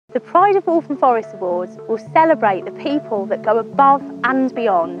The Pride of Waltham Forest Awards will celebrate the people that go above and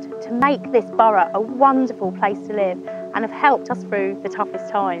beyond to make this borough a wonderful place to live and have helped us through the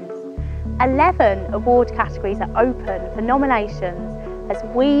toughest times. 11 award categories are open for nominations as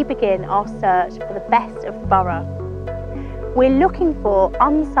we begin our search for the best of the borough. We're looking for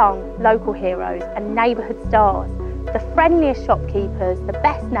unsung local heroes and neighbourhood stars, the friendliest shopkeepers, the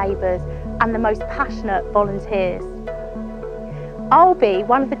best neighbours and the most passionate volunteers. I'll be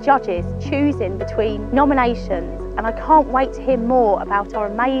one of the judges choosing between nominations, and I can't wait to hear more about our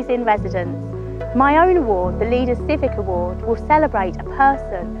amazing residents. My own award, the Leaders Civic Award, will celebrate a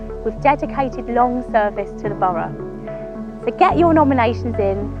person with dedicated long service to the borough. So get your nominations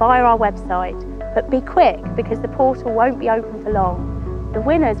in via our website, but be quick because the portal won't be open for long. The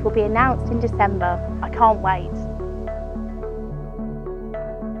winners will be announced in December. I can't wait.